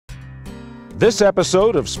This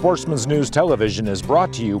episode of Sportsmans News Television is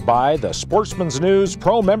brought to you by the Sportsmans News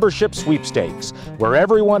Pro Membership Sweepstakes, where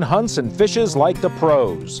everyone hunts and fishes like the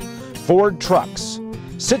pros. Ford Trucks,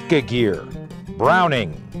 Sitka Gear,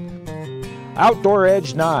 Browning, Outdoor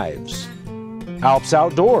Edge Knives, Alps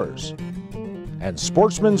Outdoors, and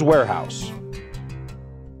Sportsman's Warehouse.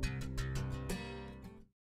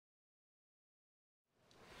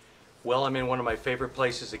 Well, I'm in one of my favorite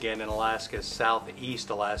places again in Alaska, southeast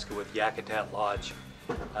Alaska, with Yakutat Lodge.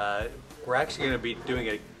 We're actually going to be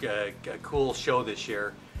doing a cool show this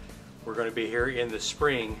year. We're going to be here in the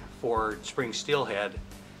spring for spring steelhead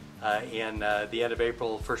in the end of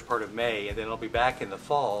April, first part of May, and then I'll be back in the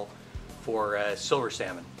fall for silver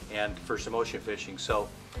salmon and for some ocean fishing. So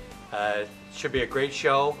it should be a great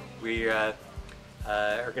show. We are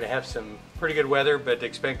going to have some pretty good weather, but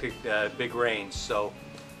expect big rains. So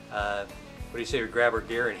what do you say we grab our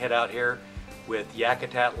gear and head out here with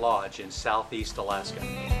Yakutat Lodge in southeast Alaska.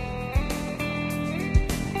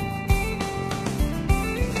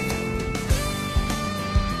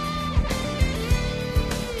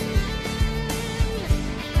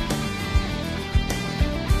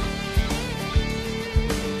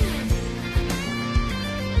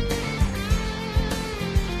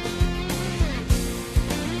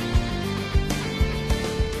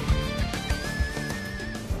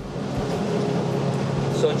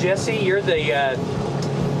 So Jesse, you're the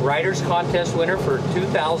Riders Contest winner for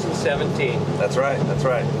 2017. That's right, that's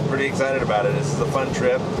right. Pretty excited about it. This is a fun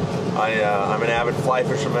trip. I'm an avid fly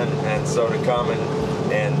fisherman, and so to come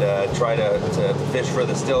and try to fish for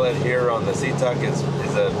the steelhead here on the Situk is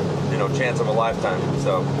a chance of a lifetime.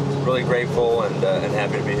 So really grateful and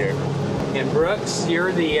happy to be here. And Brooks,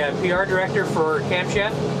 you're the PR director for Camp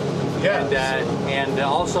Chef? Yeah. And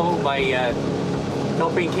also my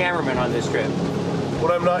helping cameraman on this trip. When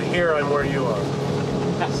I'm not here, I'm where you are.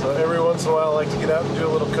 So every once in a while I like to get out and do a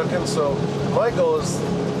little cooking. So my goal is,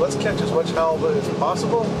 let's catch as much halibut as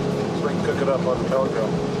possible so we can cook it up on the pellet grill.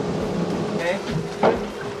 Okay.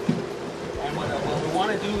 And what we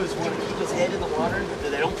want to do is we want to keep his head in the water so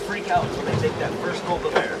they don't freak out when they take that first gulp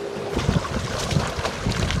of air.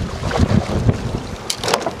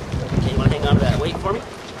 Okay, you want to hang on to that weight for me?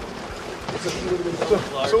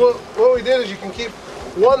 So what we did is you can keep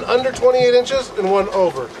one under 28 inches and one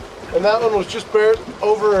over. And that one was just bare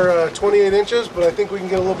over 28 inches, but I think we can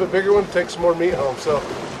get a little bit bigger one to take some more meat home. So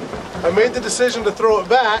I made the decision to throw it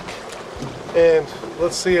back, and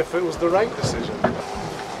let's see if it was the right decision.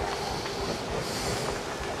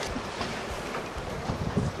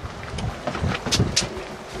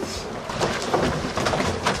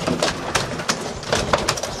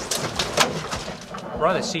 We're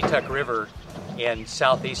on the Situk River in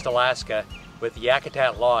southeast Alaska with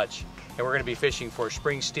Yakutat Lodge, and we're going to be fishing for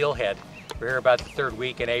spring steelhead. We're here about the third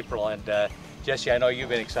week in April, and Jesse, I know you've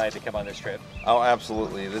been excited to come on this trip. Oh,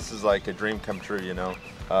 absolutely. This is like a dream come true, this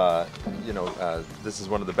is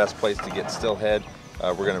one of the best places to get steelhead.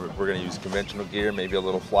 We're gonna use conventional gear, maybe a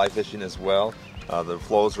little fly fishing as well. The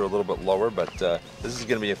flows are a little bit lower, but this is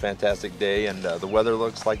going to be a fantastic day, and the weather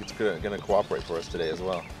looks like it's going to cooperate for us today as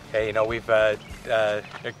well. Hey, we've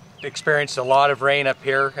experienced a lot of rain up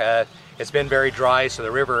here. It's been very dry, so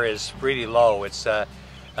the river is really low. It's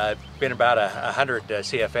been about 100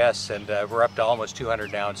 CFS, and we're up to almost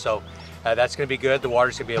 200 now. And so that's going to be good. The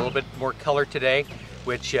water's going to be a little bit more color today,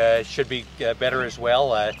 which should be better as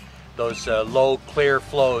well. Those low, clear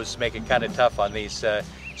flows make it kind of tough on these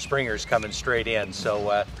springers coming straight in. So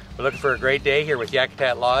we're looking for a great day here with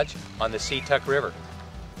Yakutat Lodge on the Situk River.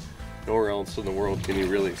 Nowhere else in the world can you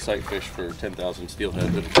really sight fish for 10,000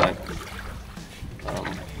 steelhead at a time.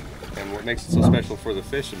 And what makes it so special for the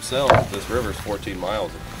fish themselves, this river is 14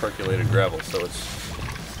 miles of percolated gravel, so it's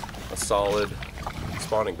a solid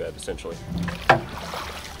spawning bed essentially.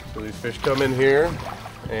 So these fish come in here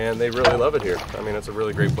and they really love it here. I mean, it's a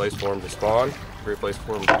really great place for them to spawn, a great place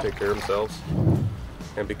for them to take care of themselves.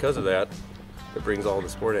 And because of that, it brings all the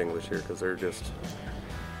sport anglers here, because they're just,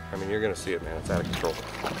 I mean, you're going to see it, man. It's out of control.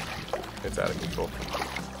 It's out of control.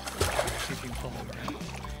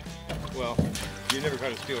 Well, you never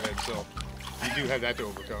caught a steelhead, so you do have that to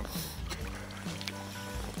overcome.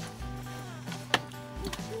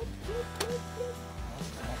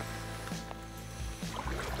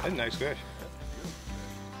 That's a nice fish.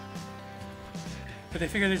 But they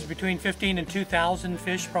figure there's between 15 and 2,000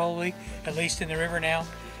 fish probably, at least in the river now.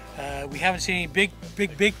 We haven't seen any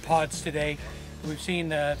big pods today. We've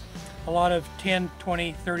seen a lot of 10,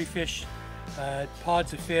 20, 30 fish,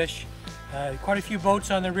 pods of fish. Quite a few boats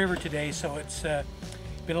on the river today, so it's been a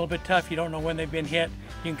little bit tough. You don't know when they've been hit.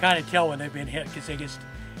 You can kind of tell when they've been hit because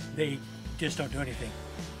they just don't do anything.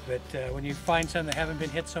 But when you find some that haven't been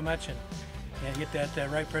hit so much and get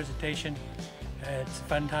that right presentation, it's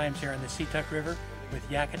fun times here on the Situk River with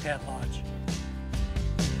Yakutat Lodge.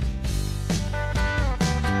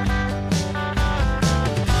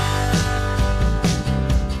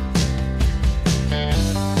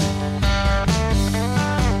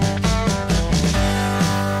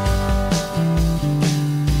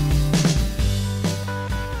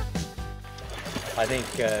 I think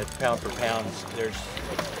pound for pound, there's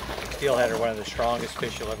steelhead are one of the strongest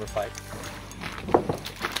fish you'll ever fight.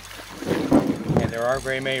 And there aren't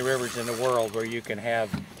very many rivers in the world where you can have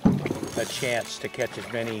a chance to catch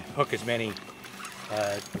as many, hook as many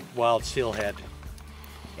wild steelhead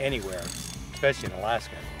anywhere, especially in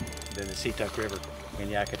Alaska, than the Situk River in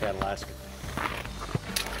Yakutat, Alaska.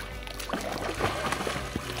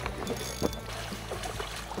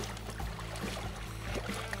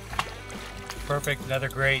 Perfect, another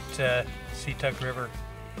great Situk River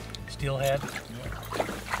steelhead. Yeah.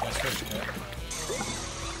 Nice fish, Ted.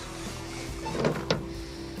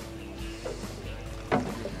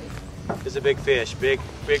 This is a big fish, big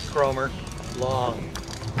chromer, long.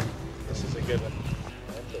 This is a good one.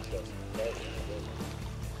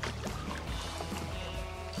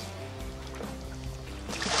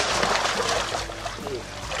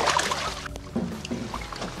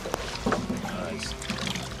 Nice.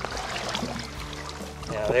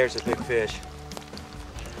 Yeah, there's a big fish.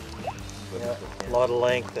 Yeah, a lot of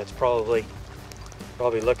length. That's probably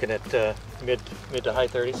looking at mid to high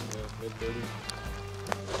 30s. Yeah, mid 30s.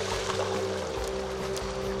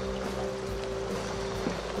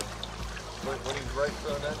 When he's right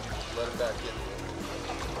throwing that, let him back in.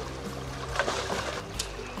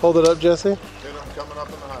 Hold it up, Jesse. Hit him coming up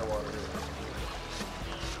in the high water here.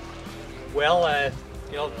 Well,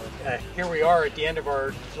 here we are at the end of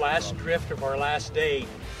our last drift of our last day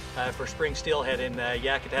for spring steelhead in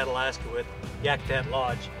Yakutat, Alaska with Yakutat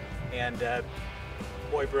Lodge. And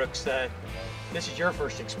boy, Brooks, this is your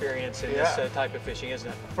first experience in this type of fishing, isn't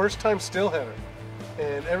it? First time steelheader.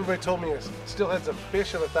 And everybody told me steelhead's a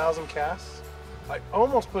fish of 1,000 casts. I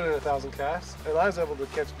almost put in 1,000 casts, and I was able to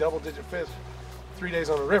catch double-digit fish 3 days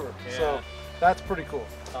on the river. Yeah. So that's pretty cool.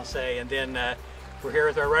 I'll say. And then we're here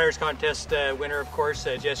with our Riders Contest winner, of course,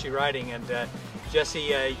 Jesse Riding. And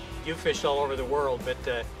Jesse, you fished all over the world, but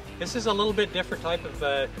this is a little bit different type of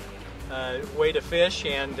way to fish,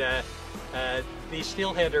 and these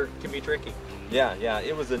steelhead can be tricky. Yeah,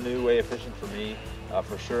 it was a new way of fishing for me.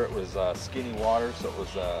 For sure, it was skinny water, so it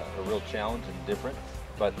was a real challenge and different.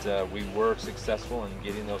 But we were successful in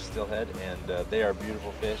getting those steelhead, and they are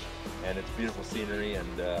beautiful fish, and it's beautiful scenery,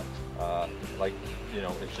 and it's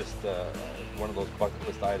just one of those bucket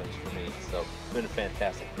list items for me. So it's been a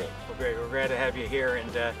fantastic trip. Well, great. We're glad to have you here,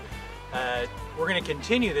 and we're going to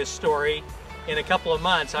continue this story in a couple of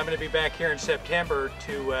months. I'm going to be back here in September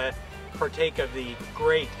to partake of the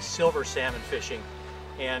great silver salmon fishing,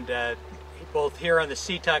 and both here on the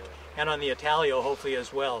Situk and on the Italio, hopefully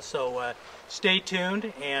as well. So stay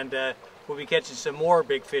tuned, and we'll be catching some more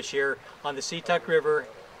big fish here on the Situk River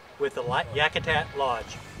with the Yakutat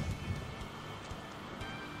Lodge.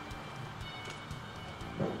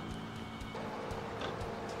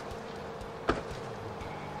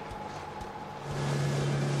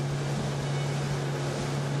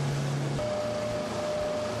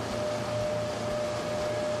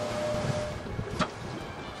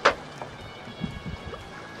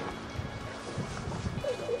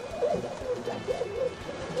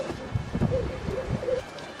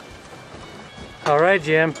 All right,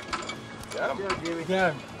 Jim.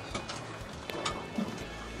 Yeah.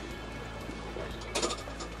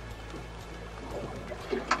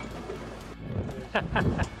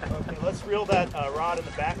 Okay, let's reel that rod in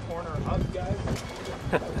the back corner up, guys.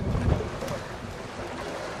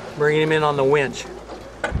 Bringing him in on the winch.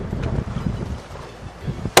 I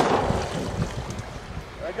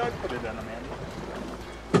got to put it in, man.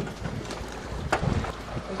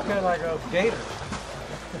 It's kind of like a gator.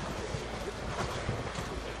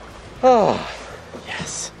 Oh,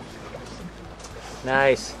 yes.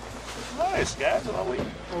 Nice. Nice, guys. Well, we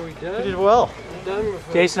We You done? did well. Done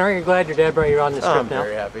with Jason, aren't you glad your dad brought you on this trip I'm now?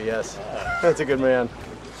 very happy, yes. That's a good man.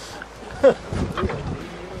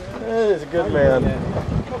 That is a good man.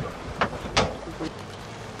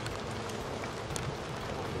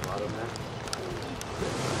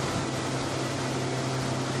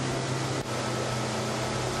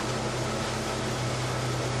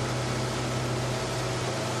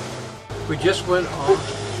 We just went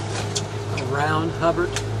around Hubbard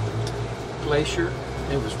Glacier.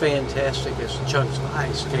 It was fantastic as chunks of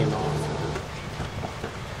ice came off.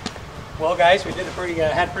 Well, guys, we did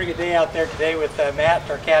had a pretty good day out there today with Matt,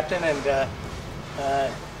 our captain, and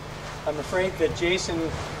I'm afraid that Jason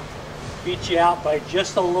beat you out by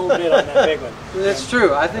just a little bit on that big one. That's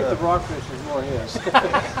true. I think the broadfish is more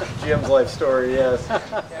his. Jim's life story, yes.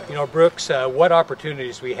 You know, Brooks, what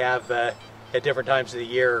opportunities we have at different times of the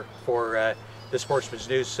year for the Sportsman's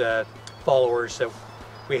News followers.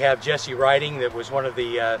 We have Jesse Riding, that was one of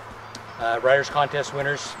the Riders Contest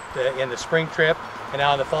winners in the spring trip, and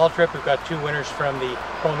now in the fall trip we've got 2 winners from the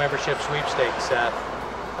Pro Membership Sweepstakes.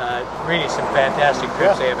 Really some fantastic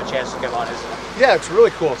trips they have a chance to come on, isn't it? Yeah, it's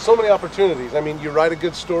really cool. So many opportunities. I mean, you write a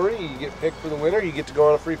good story, you get picked for the winner, you get to go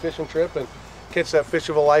on a free fishing trip and catch that fish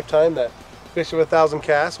of a lifetime, that fish of 1,000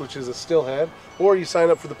 casts, which is a stillhead, or you sign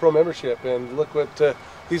up for the Pro Membership and look what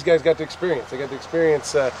these guys got to experience. They got to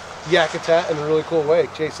experience Yakutat in a really cool way,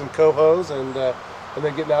 chasing cohos and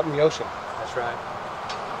then getting out in the ocean. That's right.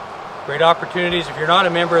 Great opportunities. If you're not a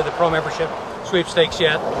member of the Pro Membership Sweepstakes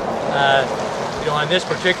yet, you know, on this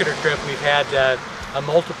particular trip we've had a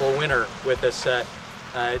multiple winner with us.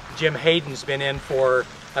 Jim Hayden's been in for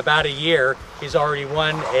about a year. He's already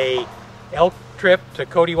won a elk trip to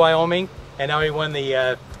Cody, Wyoming, and now he won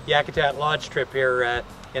the Yakutat Lodge trip here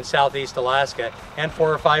in southeast Alaska, and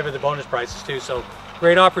 4 or 5 of the bonus prizes too. So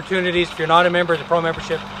great opportunities. If you're not a member of the Pro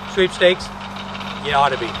Membership Sweepstakes, you ought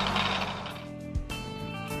to be.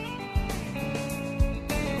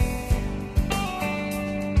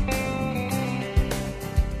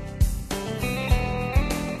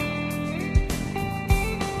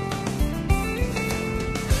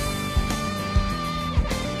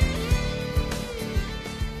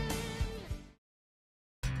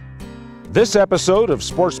 This episode of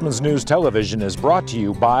Sportsman's News Television is brought to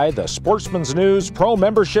you by the Sportsman's News Pro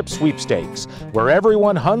Membership Sweepstakes, where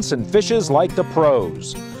everyone hunts and fishes like the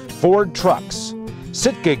pros. Ford Trucks,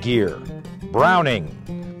 Sitka Gear, Browning,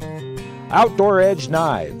 Outdoor Edge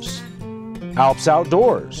Knives, Alps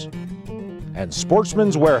Outdoors, and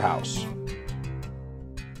Sportsman's Warehouse.